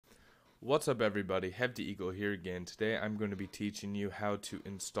What's up everybody, Hefty Eagle here again. Today I'm going to be teaching you how to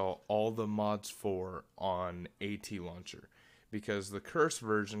install all the mods for on ATLauncher because the curse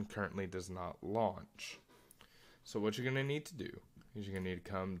version currently does not launch. So what you're going to need to do is you're going to need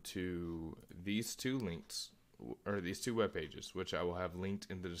to come to these two links, or these two web pages, which I will have linked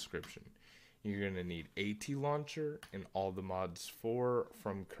in the description. You're going to need ATLauncher and all the mods for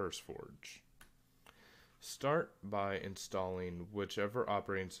from CurseForge. Start by installing whichever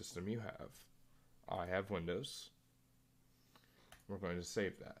operating system you have. I have Windows. We're going to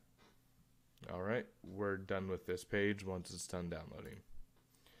save that. Alright, we're done with this page once it's done downloading.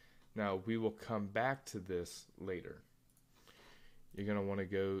 Now we will come back to this later. You're going to want to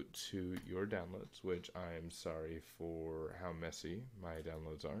go to your downloads, which I am sorry for how messy my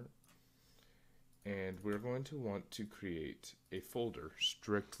downloads are. And we're going to want to create a folder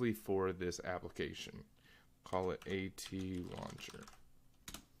strictly for this application. Call it ATLauncher.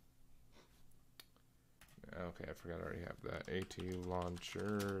 Okay, I forgot I already have that.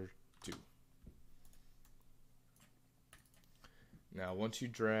 ATLauncher 2. Now, once you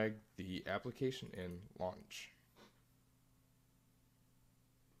drag the application in, launch.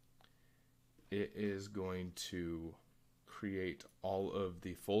 It is going to create all of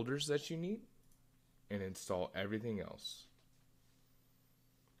the folders that you need and install everything else.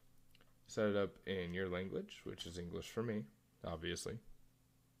 Set it up in your language, which is English for me, obviously.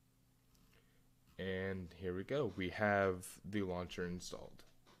 And here we go. We have the launcher installed.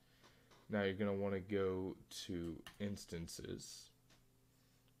 Now you're going to want to go to Instances.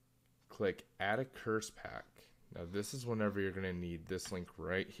 Click Add a Curse Pack. Now this is whenever you're going to need this link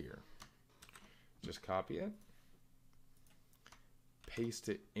right here. Just copy it. Paste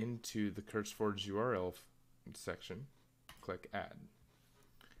it into the CurseForge URL section. Click Add.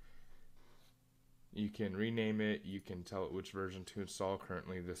 You can rename it, you can tell it which version to install.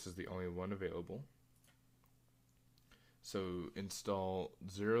 Currently this is the only one available. So install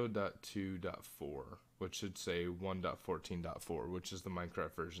 0.2.4, which should say 1.14.4, which is the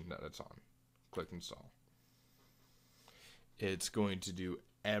Minecraft version that it's on. Click install. It's going to do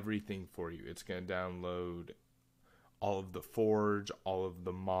everything for you. It's going to download all of the forge, all of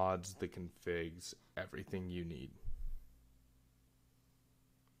the mods, the configs, everything you need.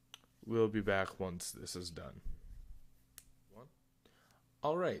 We'll be back once this is done.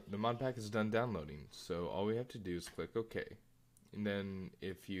 Alright, the mod pack is done downloading, so all we have to do is click OK. And then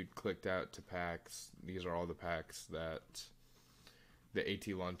if you clicked out to packs, these are all the packs that the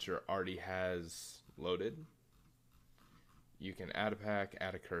ATLauncher already has loaded. You can add a pack,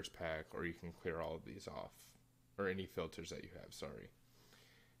 add a curse pack, or you can clear all of these off, or any filters that you have, sorry.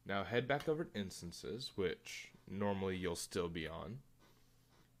 Now head back over to Instances, which normally you'll still be on.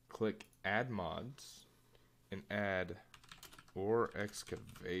 Click Add Mods and add Ore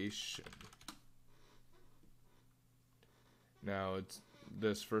Excavation. Now it's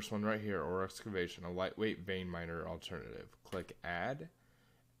this first one right here, Ore Excavation, a lightweight vein miner alternative. Click Add.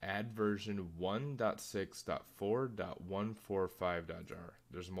 Add version 1.6.4.145.jar.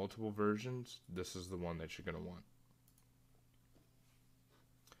 There's multiple versions. This is the one that you're going to want.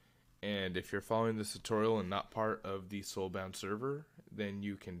 And if you're following this tutorial and not part of the Soulbound server, then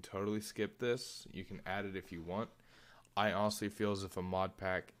you can totally skip this. You can add it if you want. I honestly feel as if a mod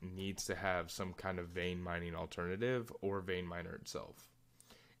pack needs to have some kind of vein mining alternative or vein miner itself.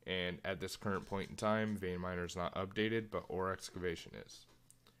 And at this current point in time, vein miner is not updated, but ore excavation is.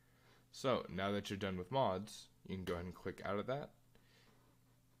 So now that you're done with mods, you can go ahead and click out of that.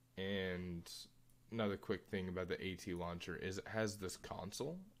 And another quick thing about the ATLauncher is it has this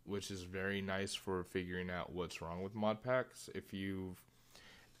console, which is very nice for figuring out what's wrong with mod packs. If you've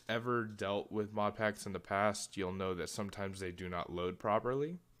ever dealt with mod packs in the past, you'll know that sometimes they do not load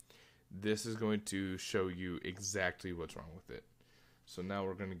properly. This is going to show you exactly what's wrong with it. So now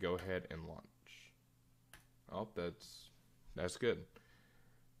we're going to go ahead and launch. Oh, that's good.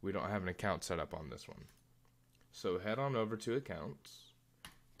 We don't have an account set up on this one. So head on over to Accounts.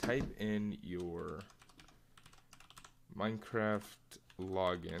 Type in your Minecraft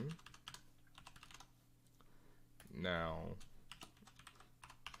login. Now,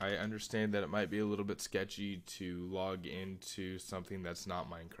 I understand that it might be a little bit sketchy to log into something that's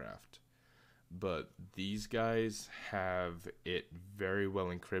not Minecraft, but these guys have it very well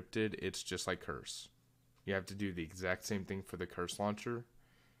encrypted. It's just like Curse. You have to do the exact same thing for the Curse launcher.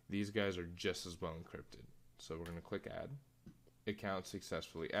 These guys are just as well encrypted. So we're going to click Add. Account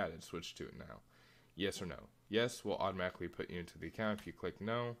successfully added. Switch to it now. Yes or no? Yes will automatically put you into the account. If you click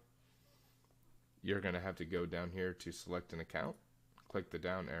no, you're going to have to go down here to select an account. Click the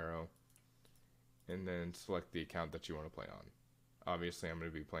down arrow and then select the account that you want to play on. Obviously, I'm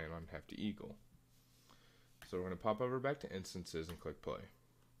going to be playing on Hefty Eagle. So we're going to pop over back to instances and click play.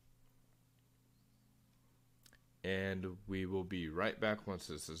 And we will be right back once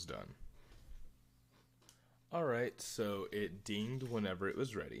this is done. Alright, so it dinged whenever it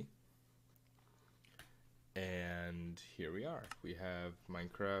was ready. And here we are. We have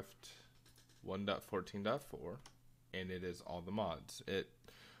Minecraft 1.14.4, and it is all the mods. It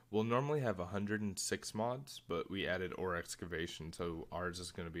will normally have 106 mods, but we added ore excavation, so ours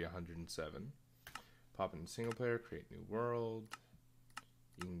is going to be 107. Pop in single player, create new world.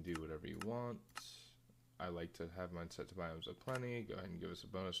 You can do whatever you want. I like to have mine set to biomes of plenty. Go ahead and give us a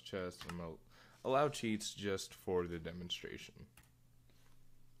bonus chest. I'm going to allow cheats just for the demonstration.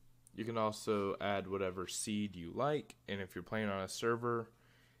 You can also add whatever seed you like, and if you're playing on a server,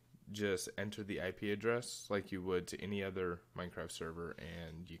 just enter the IP address like you would to any other Minecraft server,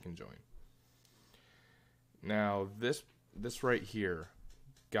 and you can join. Now, this right here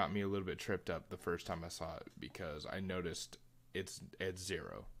got me a little bit tripped up the first time I saw it, because I noticed it's at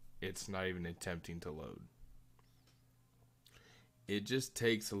 0. It's not even attempting to load. It just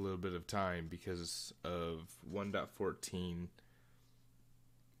takes a little bit of time because of 1.14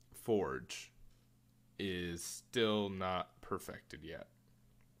 Forge is still not perfected yet.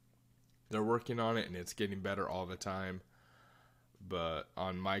 They're working on it and it's getting better all the time, but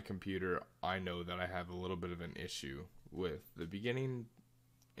on my computer I know that I have a little bit of an issue with the beginning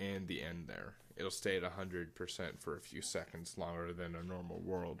and the end there. It'll stay at 100% for a few seconds longer than a normal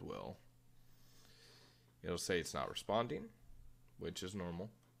world will. It'll say it's not responding, which is normal,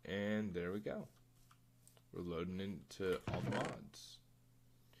 and there we go. We're loading into all the mods.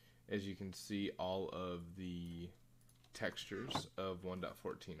 As you can see, all of the textures of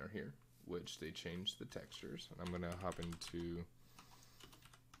 1.14 are here, which they changed the textures. And I'm going to hop into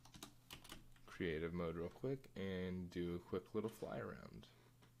creative mode real quick and do a quick little fly around.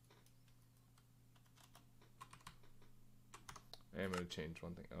 And I'm going to change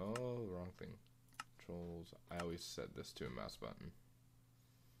one thing. Oh, wrong thing. Controls. I always set this to a mouse button.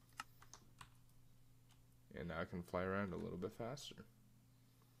 And now I can fly around a little bit faster.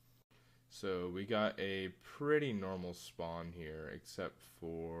 So we got a pretty normal spawn here, except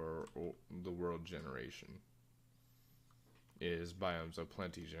for the world generation is biomes of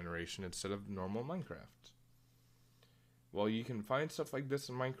plenty generation instead of normal Minecraft. While you can find stuff like this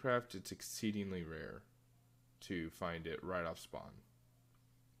in Minecraft, it's exceedingly rare to find it right off spawn.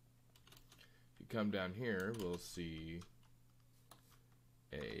 If you come down here, we'll see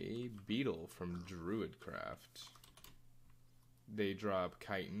a beetle from Druidcraft. They drop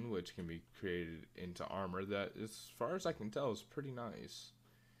chitin, which can be created into armor that, as far as I can tell, is pretty nice.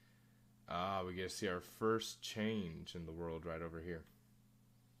 We get to see our first change in the world right over here.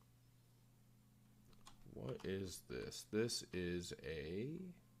 What is this? This is a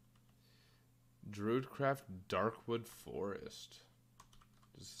Druidcraft Darkwood Forest.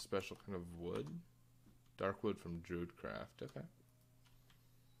 This is a special kind of wood. Darkwood from Druidcraft. Okay.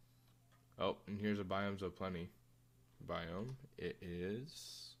 Oh, and here's a biomes of plenty biome. It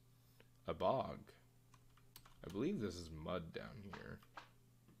is a bog. I believe this is mud down here.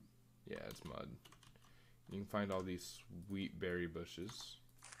 Yeah, it's mud. You can find all these sweet berry bushes,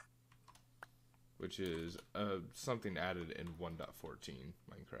 which is something added in 1.14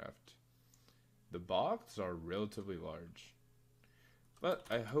 Minecraft. The bogs are relatively large, but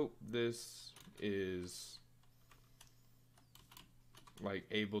I hope this is like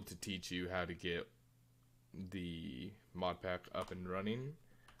able to teach you how to get the mod pack up and running.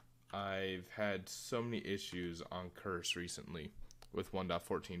 I've had so many issues on Curse recently with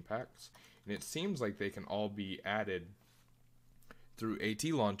 1.14 packs, and it seems like they can all be added through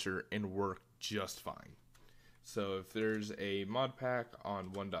ATLauncher and work just fine. So if there's a mod pack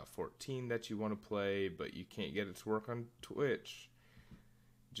on 1.14 that you want to play but you can't get it to work on Twitch,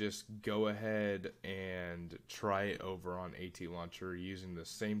 just go ahead and try it over on ATLauncher using the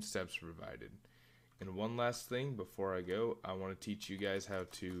same steps provided. And one last thing before I go, I want to teach you guys how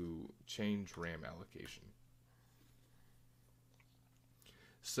to change RAM allocation.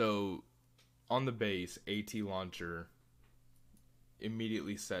 So on the base, ATLauncher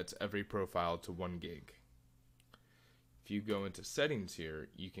immediately sets every profile to 1 gig. If you go into settings here,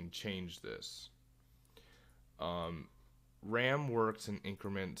 you can change this. RAM works in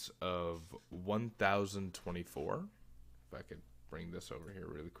increments of 1024. If I could bring this over here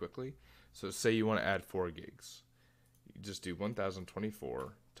really quickly. So say you want to add 4 gigs. You just do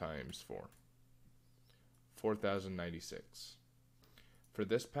 1024 times 4. 4096. For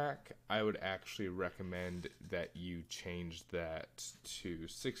this pack, I would actually recommend that you change that to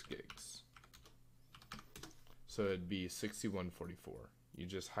 6 gigs. So it'd be 6144. You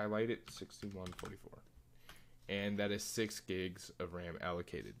just highlight it, 6144. And that is 6 gigs of RAM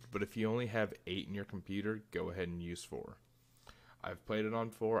allocated. But if you only have 8 in your computer, go ahead and use 4. I've played it on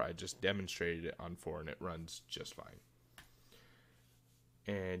 4, I just demonstrated it on 4, and it runs just fine.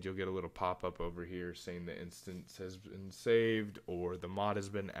 And you'll get a little pop-up over here saying the instance has been saved or the mod has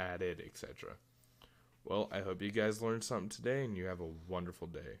been added, etc. Well, I hope you guys learned something today, and you have a wonderful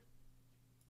day.